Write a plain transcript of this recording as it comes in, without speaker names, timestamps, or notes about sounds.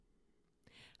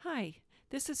Hi,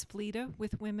 this is Fleta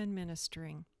with Women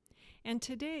Ministering, and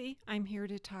today I'm here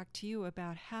to talk to you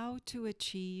about how to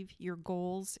achieve your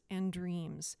goals and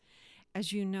dreams.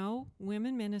 As you know,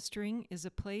 Women Ministering is a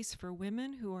place for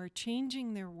women who are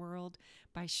changing their world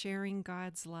by sharing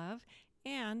God's love,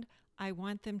 and I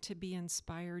want them to be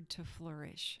inspired to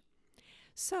flourish.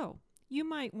 So, you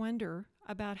might wonder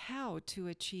about how to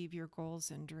achieve your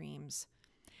goals and dreams.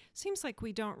 Seems like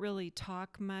we don't really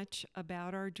talk much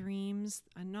about our dreams.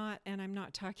 I'm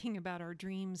not talking about our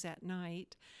dreams at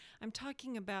night. I'm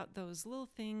talking about those little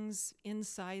things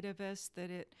inside of us that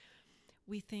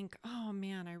we think, "Oh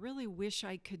man, I really wish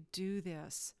I could do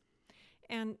this."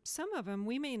 And some of them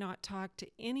we may not talk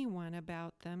to anyone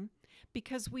about them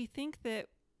because we think that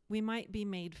we might be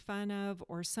made fun of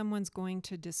or someone's going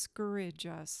to discourage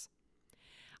us.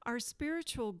 Our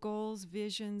spiritual goals,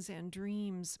 visions, and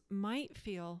dreams might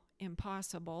feel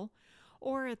impossible,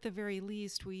 or at the very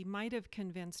least, we might have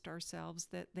convinced ourselves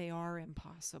that they are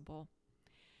impossible.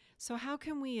 So, how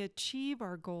can we achieve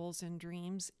our goals and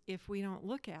dreams if we don't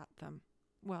look at them?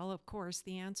 Well, of course,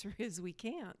 the answer is we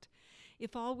can't.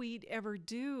 If all we'd ever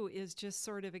do is just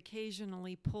sort of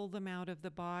occasionally pull them out of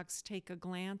the box, take a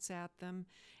glance at them,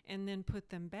 and then put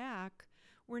them back,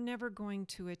 we're never going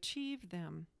to achieve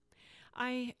them.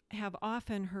 I have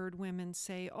often heard women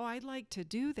say, "Oh, I'd like to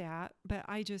do that, but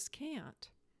I just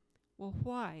can't." Well,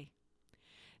 why?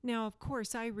 Now, of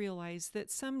course, I realize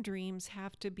that some dreams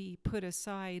have to be put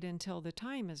aside until the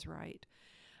time is right.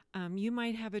 You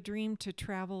might have a dream to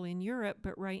travel in Europe,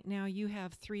 but right now you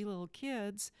have 3 little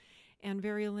kids and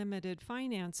very limited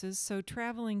finances, so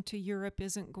traveling to Europe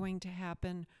isn't going to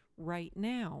happen right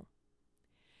now.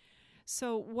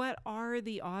 So, what are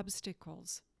the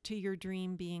obstacles to your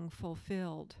dream being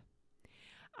fulfilled?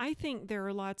 I think there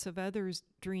are lots of other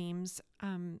dreams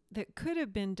that could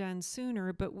have been done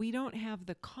sooner, but we don't have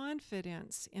the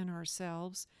confidence in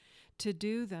ourselves to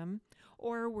do them,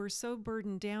 or we're so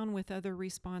burdened down with other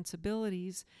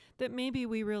responsibilities that maybe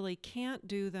we really can't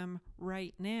do them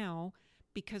right now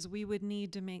because we would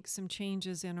need to make some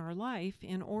changes in our life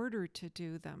in order to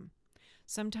do them.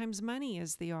 Sometimes money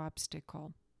is the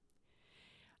obstacle.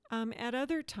 At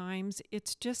other times,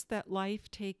 it's just that life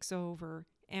takes over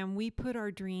and we put our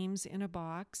dreams in a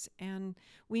box and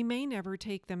we may never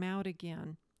take them out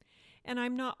again. And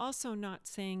I'm not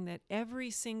saying that every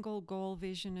single goal,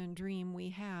 vision, and dream we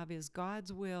have is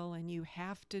God's will and you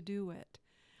have to do it.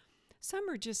 Some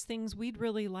are just things we'd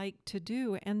really like to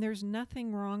do, and there's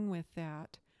nothing wrong with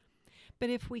that. But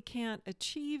if we can't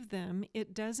achieve them,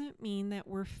 it doesn't mean that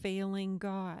we're failing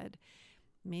God.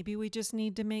 Maybe we just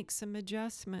need to make some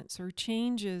adjustments or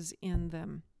changes in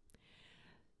them.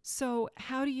 So,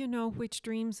 how do you know which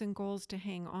dreams and goals to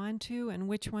hang on to and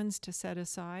which ones to set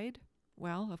aside?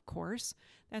 Well, of course,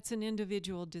 that's an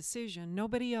individual decision.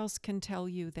 Nobody else can tell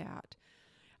you that.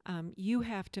 You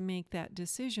have to make that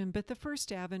decision, but the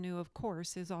first avenue, of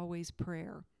course, is always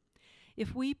prayer.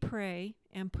 If we pray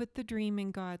and put the dream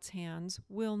in God's hands,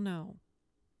 we'll know.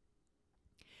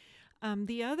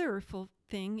 The other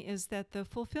thing is that the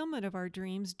fulfillment of our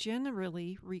dreams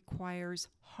generally requires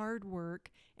hard work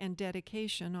and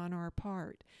dedication on our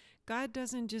part. God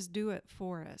doesn't just do it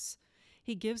for us.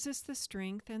 He gives us the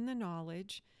strength and the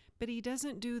knowledge, but He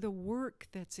doesn't do the work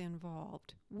that's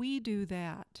involved. We do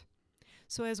that.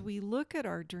 So as we look at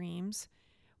our dreams,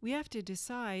 we have to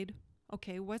decide,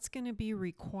 okay, what's going to be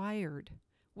required?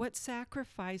 What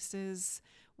sacrifices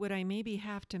would I maybe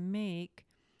have to make?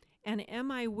 And am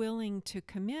I willing to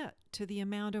commit to the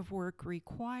amount of work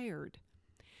required?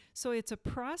 So it's a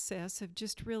process of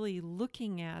just really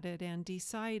looking at it and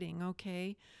deciding,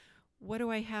 okay, what do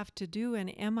I have to do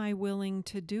and am I willing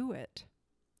to do it?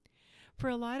 For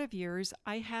a lot of years,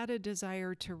 I had a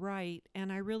desire to write,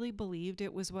 and I really believed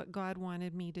it was what God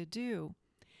wanted me to do.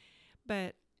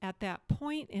 But at that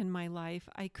point in my life,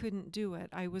 I couldn't do it.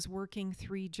 I was working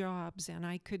 3 jobs, and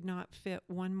I could not fit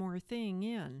one more thing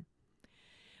in.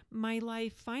 My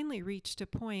life finally reached a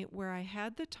point where I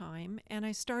had the time and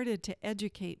I started to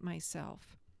educate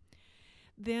myself.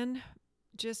 Then,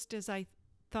 just as I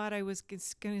thought I was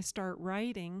going to start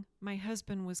writing, my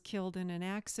husband was killed in an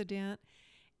accident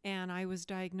and I was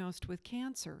diagnosed with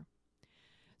cancer.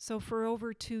 So for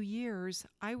over 2 years,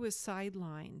 I was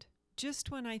sidelined. Just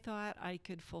when I thought I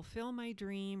could fulfill my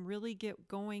dream, really get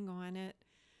going on it,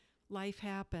 life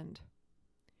happened.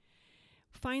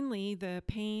 Finally, the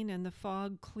pain and the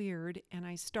fog cleared, and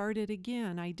I started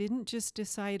again. I didn't just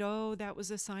decide, oh, that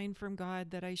was a sign from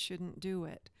God that I shouldn't do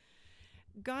it.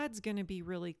 God's going to be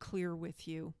really clear with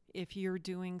you if you're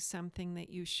doing something that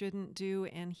you shouldn't do,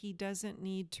 and He doesn't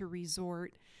need to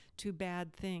resort to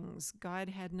bad things. God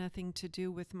had nothing to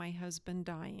do with my husband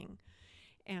dying.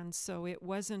 And so it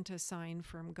wasn't a sign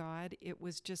from God. It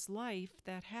was just life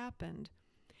that happened.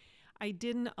 I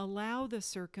didn't allow the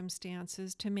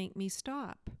circumstances to make me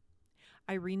stop.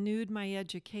 I renewed my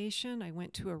education. I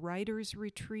went to a writer's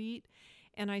retreat,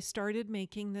 and I started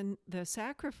making the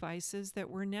sacrifices that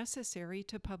were necessary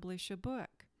to publish a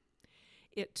book.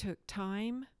 It took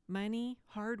time, money,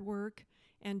 hard work,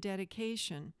 and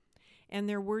dedication. And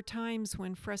there were times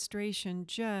when frustration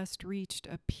just reached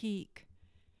a peak.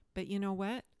 But you know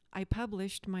what? I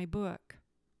published my book.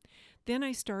 Then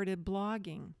I started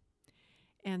blogging.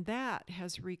 And that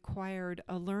has required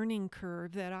a learning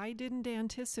curve that I didn't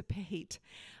anticipate.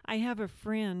 I have a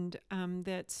friend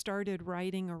that started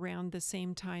writing around the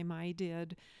same time I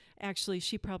did. Actually,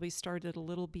 she probably started a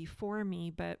little before me,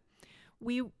 but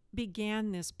we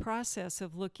began this process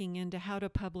of looking into how to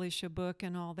publish a book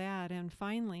and all that. And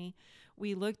finally,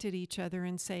 we looked at each other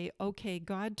and say, okay,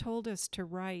 God told us to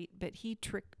write, but he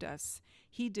tricked us.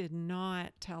 He did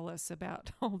not tell us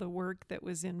about all the work that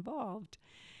was involved.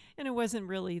 And it wasn't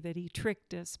really that he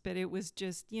tricked us, but it was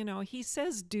just, he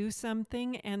says do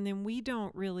something, and then we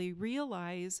don't really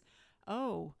realize,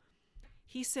 oh,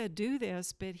 he said do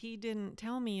this, but he didn't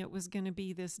tell me it was going to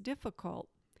be this difficult.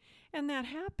 And that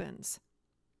happens.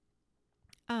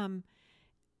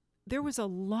 There was a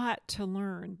lot to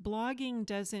learn. Blogging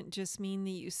doesn't just mean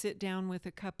that you sit down with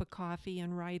a cup of coffee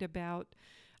and write about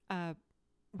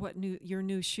your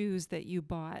new shoes that you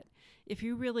bought. If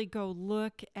you really go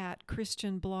look at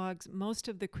Christian blogs, most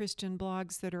of the Christian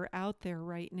blogs that are out there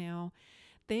right now,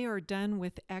 they are done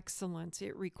with excellence.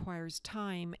 It requires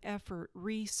time, effort,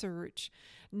 research,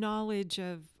 knowledge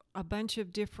of a bunch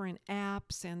of different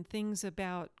apps and things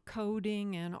about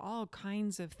coding and all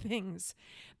kinds of things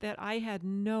that I had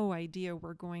no idea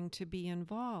were going to be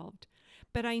involved.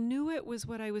 But I knew it was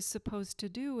what I was supposed to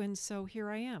do, and so here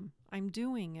I am. I'm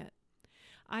doing it.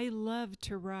 I love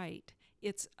to write.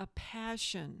 It's a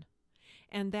passion.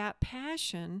 And that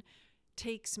passion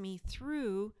takes me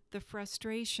through the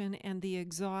frustration and the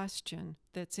exhaustion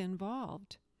that's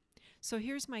involved. So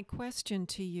here's my question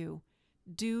to you.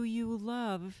 Do you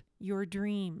love your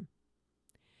dream?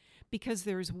 Because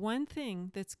there's one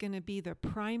thing that's going to be the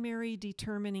primary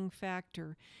determining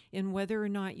factor in whether or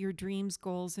not your dreams,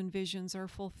 goals, and visions are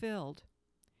fulfilled.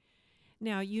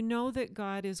 Now, you know that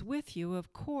God is with you,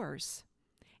 of course,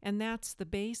 and that's the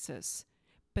basis.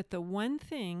 But the one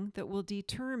thing that will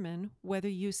determine whether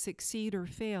you succeed or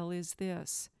fail is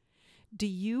this. Do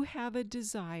you have a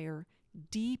desire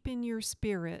deep in your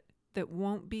spirit that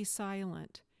won't be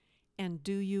silent? And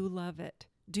do you love it?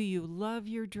 Do you love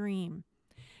your dream?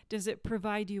 Does it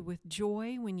provide you with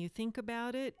joy when you think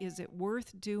about it? Is it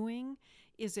worth doing?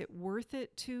 Is it worth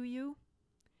it to you?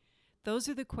 Those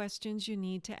are the questions you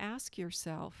need to ask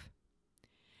yourself.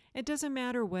 It doesn't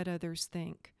matter what others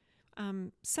think.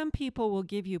 Some people will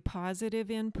give you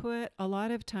positive input. A lot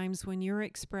of times when you're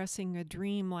expressing a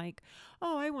dream like,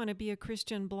 oh, I want to be a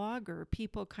Christian blogger,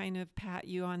 people kind of pat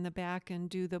you on the back and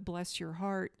do the bless your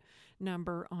heart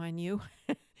number on you.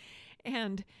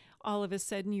 And all of a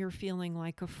sudden you're feeling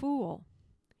like a fool.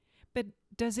 But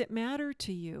does it matter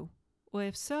to you? Well,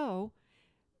 if so,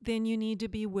 then you need to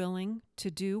be willing to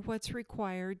do what's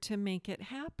required to make it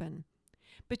happen.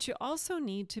 But you also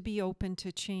need to be open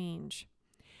to change.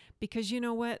 Because you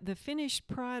know what? The finished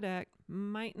product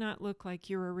might not look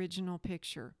like your original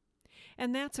picture.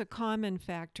 And that's a common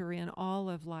factor in all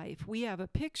of life. We have a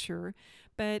picture,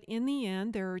 but in the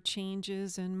end, there are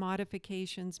changes and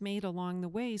modifications made along the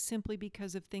way simply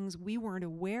because of things we weren't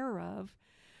aware of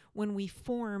when we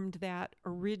formed that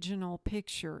original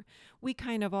picture. We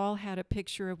kind of all had a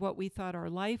picture of what we thought our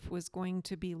life was going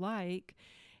to be like.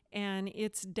 And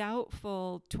it's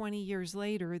doubtful 20 years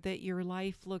later that your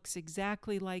life looks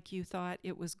exactly like you thought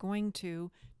it was going to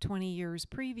 20 years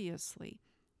previously.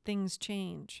 Things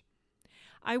change.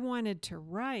 I wanted to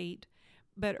write,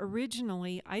 but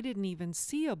originally I didn't even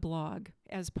see a blog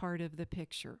as part of the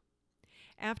picture.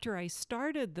 After I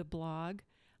started the blog,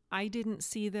 I didn't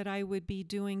see that I would be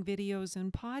doing videos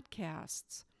and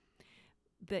podcasts.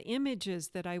 The images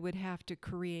that I would have to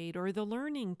create or the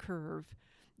learning curve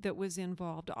that was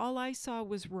involved. All I saw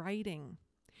was writing.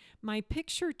 My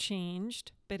picture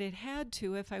changed, but it had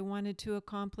to if I wanted to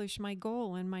accomplish my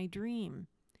goal and my dream.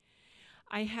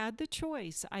 I had the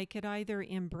choice. I could either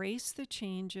embrace the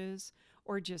changes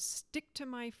or just stick to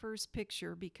my first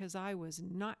picture because I was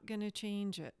not going to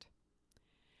change it.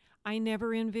 I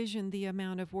never envisioned the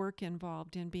amount of work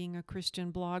involved in being a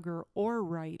Christian blogger or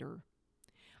writer.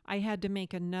 I had to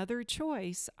make another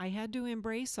choice. I had to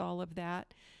embrace all of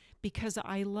that because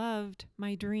I loved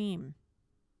my dream.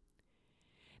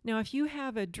 Now, if you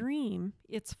have a dream,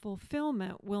 its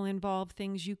fulfillment will involve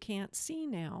things you can't see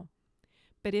now.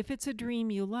 But if it's a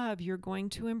dream you love, you're going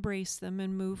to embrace them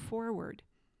and move forward.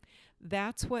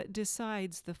 That's what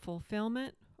decides the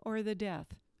fulfillment or the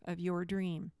death of your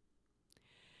dream.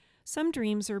 Some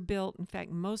dreams are built, in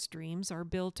fact, most dreams are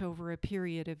built over a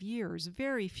period of years.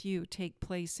 Very few take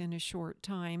place in a short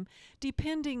time,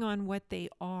 depending on what they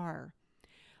are.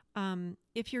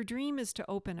 If your dream is to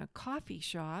open a coffee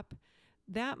shop,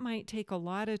 that might take a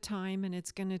lot of time and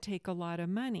it's going to take a lot of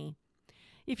money.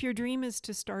 If your dream is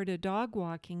to start a dog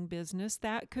walking business,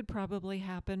 that could probably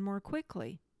happen more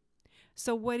quickly.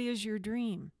 So what is your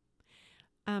dream?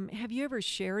 Have you ever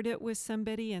shared it with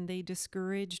somebody and they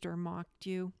discouraged or mocked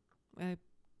you?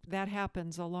 That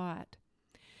happens a lot.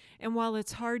 And while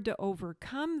it's hard to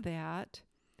overcome that,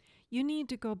 you need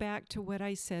to go back to what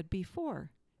I said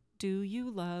before. Do you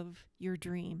love your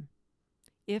dream?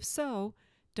 If so,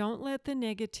 don't let the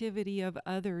negativity of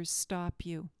others stop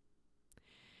you.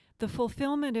 The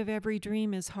fulfillment of every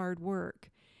dream is hard work.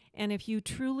 And if you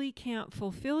truly can't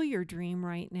fulfill your dream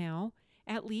right now,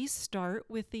 at least start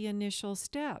with the initial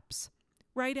steps.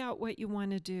 Write out what you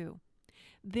want to do.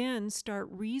 Then start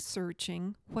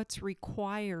researching what's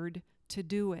required to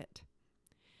do it.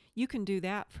 You can do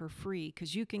that for free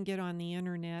because you can get on the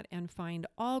internet and find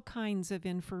all kinds of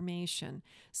information.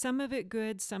 Some of it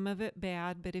good, some of it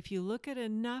bad, but if you look at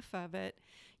enough of it,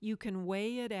 you can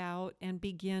weigh it out and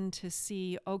begin to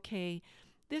see, okay,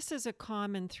 this is a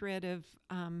common thread of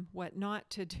what not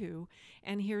to do,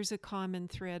 and here's a common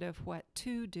thread of what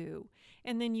to do.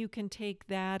 And then you can take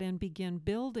that and begin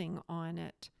building on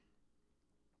it.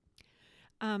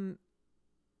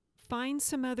 Find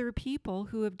some other people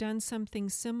who have done something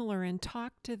similar and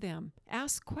talk to them.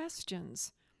 Ask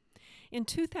questions. In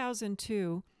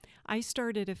 2002, I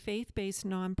started a faith-based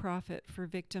nonprofit for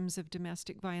victims of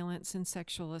domestic violence and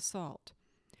sexual assault.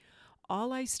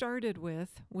 All I started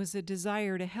with was a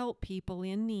desire to help people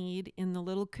in need in the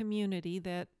little community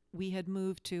that we had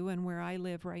moved to and where I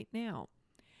live right now.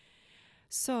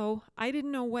 So I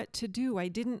didn't know what to do. I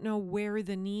didn't know where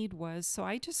the need was, so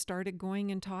I just started going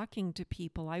and talking to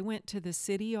people. I went to the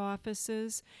city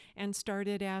offices and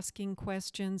started asking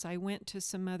questions. I went to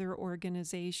some other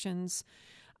organizations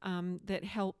that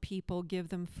help people, give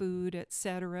them food,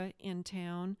 etc. in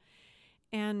town,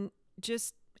 and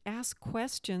just ask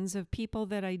questions of people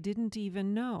that I didn't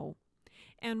even know.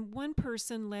 And one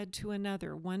person led to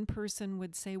another. One person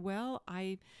would say, well,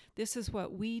 this is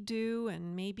what we do,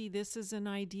 and maybe this is an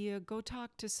idea. Go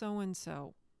talk to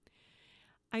so-and-so.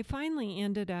 I finally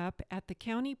ended up at the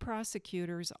county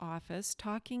prosecutor's office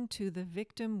talking to the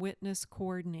victim witness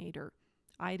coordinator.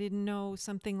 I didn't know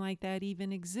something like that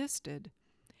even existed.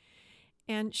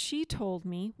 And she told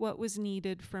me what was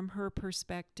needed from her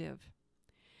perspective.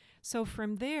 So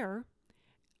from there,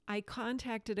 I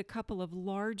contacted a couple of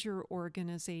larger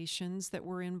organizations that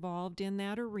were involved in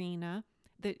that arena.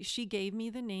 That she gave me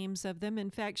the names of them.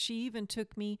 In fact, she even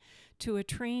took me to a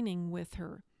training with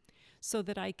her so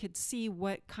that I could see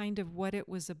what it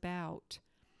was about.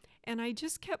 And I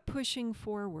just kept pushing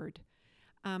forward.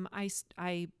 I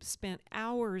spent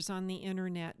hours on the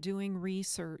internet doing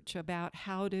research about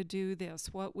how to do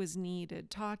this, what was needed,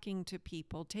 talking to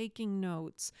people, taking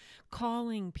notes,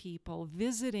 calling people,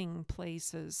 visiting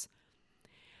places.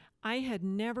 I had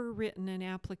never written an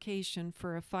application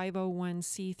for a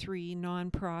 501c3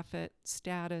 nonprofit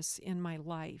status in my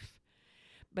life,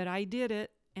 but I did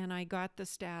it and I got the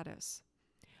status.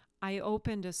 I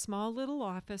opened a small little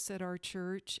office at our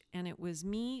church, and it was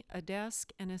me, a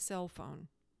desk, and a cell phone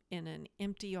in an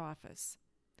empty office.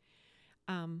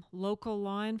 Local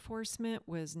law enforcement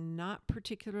was not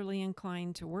particularly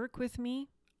inclined to work with me.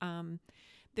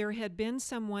 There had been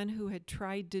someone who had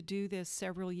tried to do this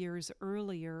several years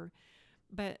earlier,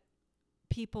 but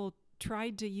people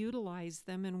tried to utilize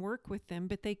them and work with them,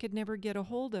 but they could never get a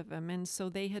hold of them, and so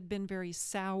they had been very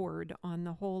soured on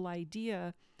the whole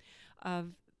idea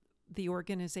of the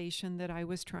organization that I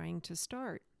was trying to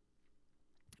start.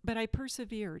 But I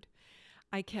persevered.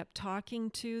 I kept talking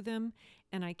to them,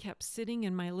 and I kept sitting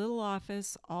in my little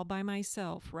office all by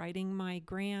myself, writing my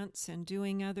grants and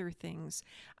doing other things.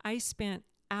 I spent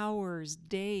hours,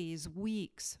 days,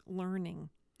 weeks learning.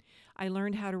 I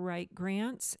learned how to write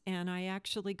grants, and I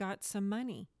actually got some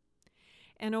money.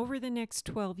 And over the next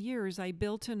 12 years, I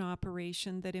built an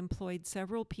operation that employed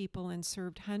several people and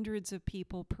served hundreds of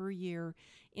people per year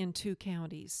in 2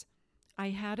 counties. I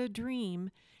had a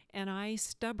dream, and I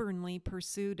stubbornly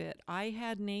pursued it. I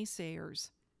had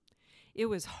naysayers. It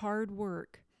was hard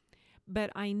work, but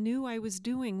I knew I was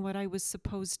doing what I was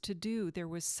supposed to do. There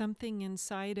was something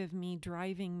inside of me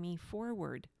driving me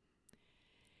forward.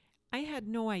 I had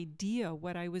no idea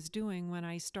what I was doing when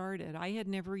I started. I had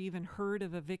never even heard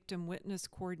of a victim witness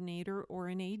coordinator or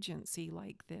an agency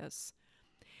like this.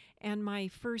 And my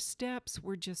first steps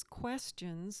were just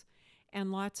questions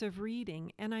and lots of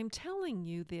reading. And I'm telling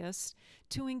you this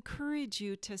to encourage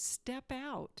you to step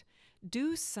out,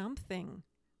 do something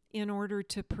in order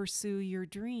to pursue your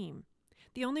dream.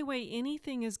 The only way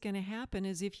anything is going to happen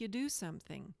is if you do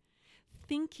something.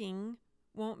 Thinking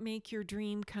won't make your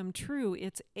dream come true.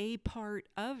 It's a part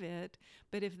of it,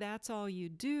 but if that's all you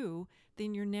do,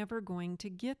 then you're never going to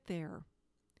get there.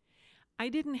 I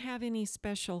didn't have any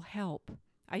special help.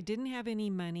 I didn't have any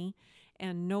money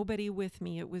and nobody with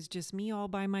me. It was just me all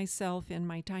by myself in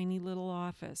my tiny little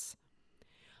office.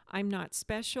 I'm not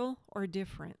special or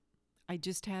different. I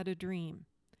just had a dream.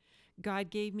 God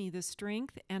gave me the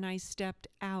strength and I stepped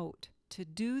out to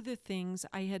do the things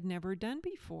I had never done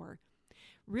before.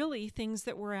 Really, things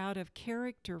that were out of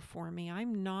character for me.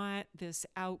 I'm not this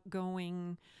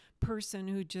outgoing person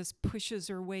who just pushes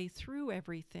her way through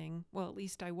everything. Well, at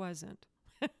least I wasn't.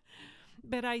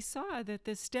 But I saw that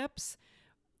the steps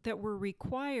that were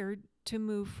required to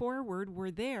move forward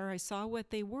were there. I saw what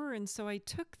they were, and so I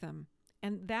took them.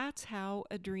 And that's how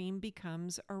a dream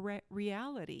becomes a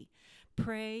reality.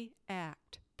 Pray,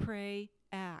 act. Pray,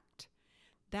 act.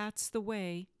 That's the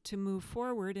way to move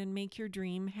forward and make your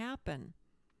dream happen.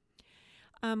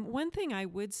 One thing I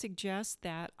would suggest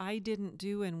that I didn't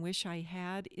do and wish I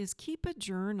had is keep a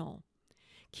journal.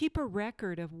 Keep a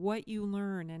record of what you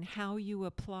learn and how you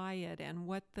apply it and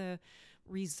what the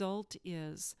result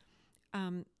is.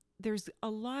 There's a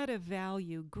lot of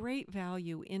value, great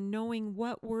value, in knowing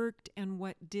what worked and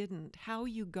what didn't, how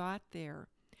you got there.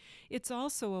 It's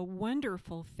also a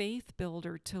wonderful faith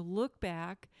builder to look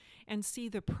back and see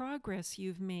the progress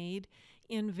you've made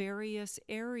in various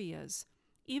areas.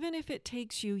 Even if it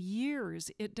takes you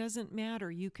years, it doesn't matter.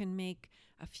 You can make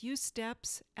a few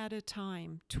steps at a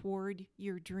time toward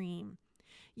your dream.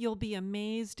 You'll be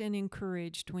amazed and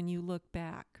encouraged when you look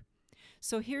back.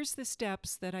 So here's the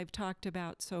steps that I've talked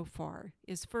about so far.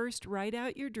 Is first, write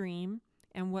out your dream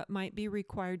and what might be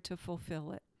required to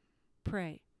fulfill it.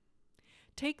 Pray.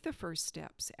 Take the first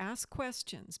steps. Ask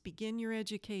questions. Begin your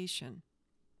education.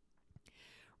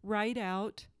 Write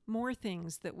out more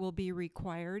things that will be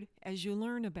required as you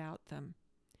learn about them.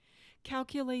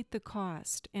 Calculate the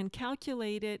cost and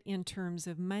calculate it in terms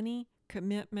of money,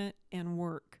 commitment, and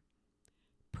work.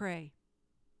 Pray.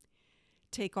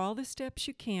 Take all the steps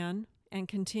you can and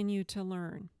continue to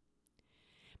learn.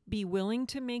 Be willing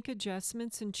to make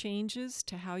adjustments and changes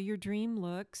to how your dream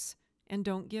looks, and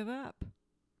don't give up.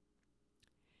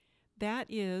 That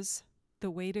is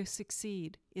the way to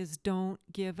succeed, is don't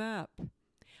give up.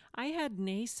 I had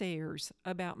naysayers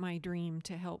about my dream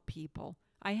to help people.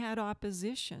 I had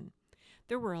opposition.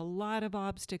 There were a lot of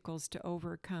obstacles to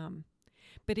overcome.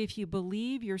 But if you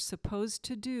believe you're supposed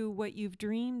to do what you've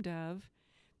dreamed of,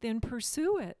 then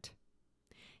pursue it.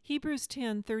 Hebrews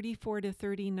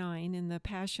 10:34-39 in the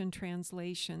Passion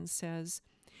Translation says,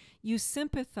 "You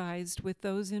sympathized with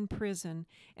those in prison,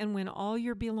 and when all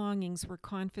your belongings were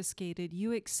confiscated,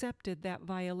 you accepted that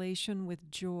violation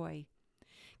with joy.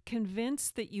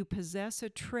 Convinced that you possess a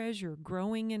treasure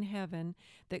growing in heaven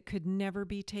that could never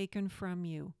be taken from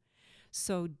you.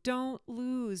 So don't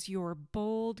lose your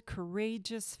bold,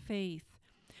 courageous faith,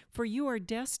 for you are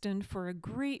destined for a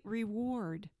great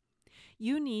reward.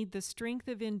 You need the strength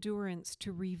of endurance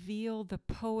to reveal the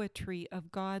poetry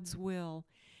of God's will,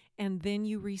 and then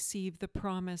you receive the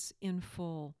promise in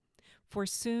full. For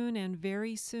soon and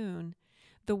very soon,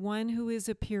 the one who is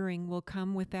appearing will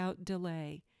come without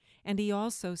delay. And he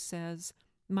also says,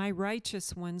 'My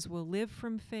righteous ones will live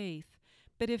from faith,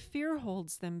 but if fear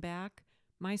holds them back,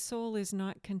 my soul is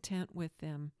not content with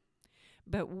them.'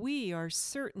 But we are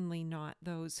certainly not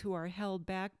those who are held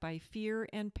back by fear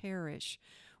and perish.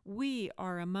 We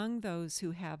are among those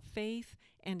who have faith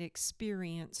and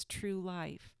experience true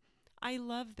life." I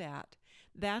love that.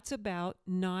 That's about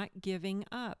not giving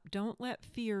up. Don't let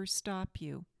fear stop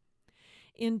you.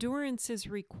 Endurance is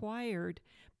required,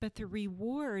 but the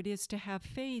reward is to have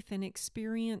faith and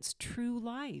experience true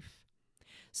life.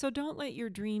 So don't let your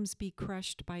dreams be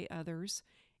crushed by others,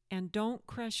 and don't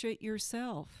crush it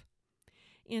yourself.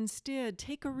 Instead,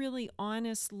 take a really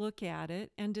honest look at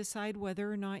it and decide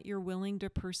whether or not you're willing to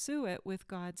pursue it with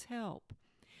God's help.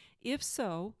 If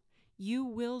so, you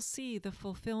will see the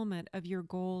fulfillment of your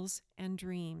goals and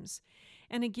dreams.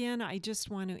 And again, I just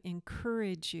want to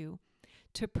encourage you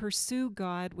to pursue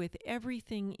God with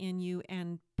everything in you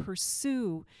and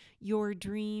pursue your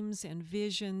dreams and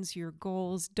visions, your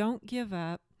goals. Don't give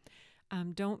up.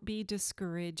 Don't be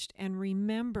discouraged, and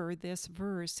remember this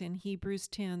verse in Hebrews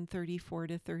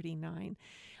 10:34-39.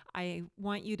 I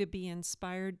want you to be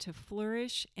inspired to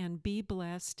flourish and be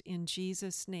blessed in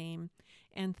Jesus' name,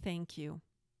 and thank you.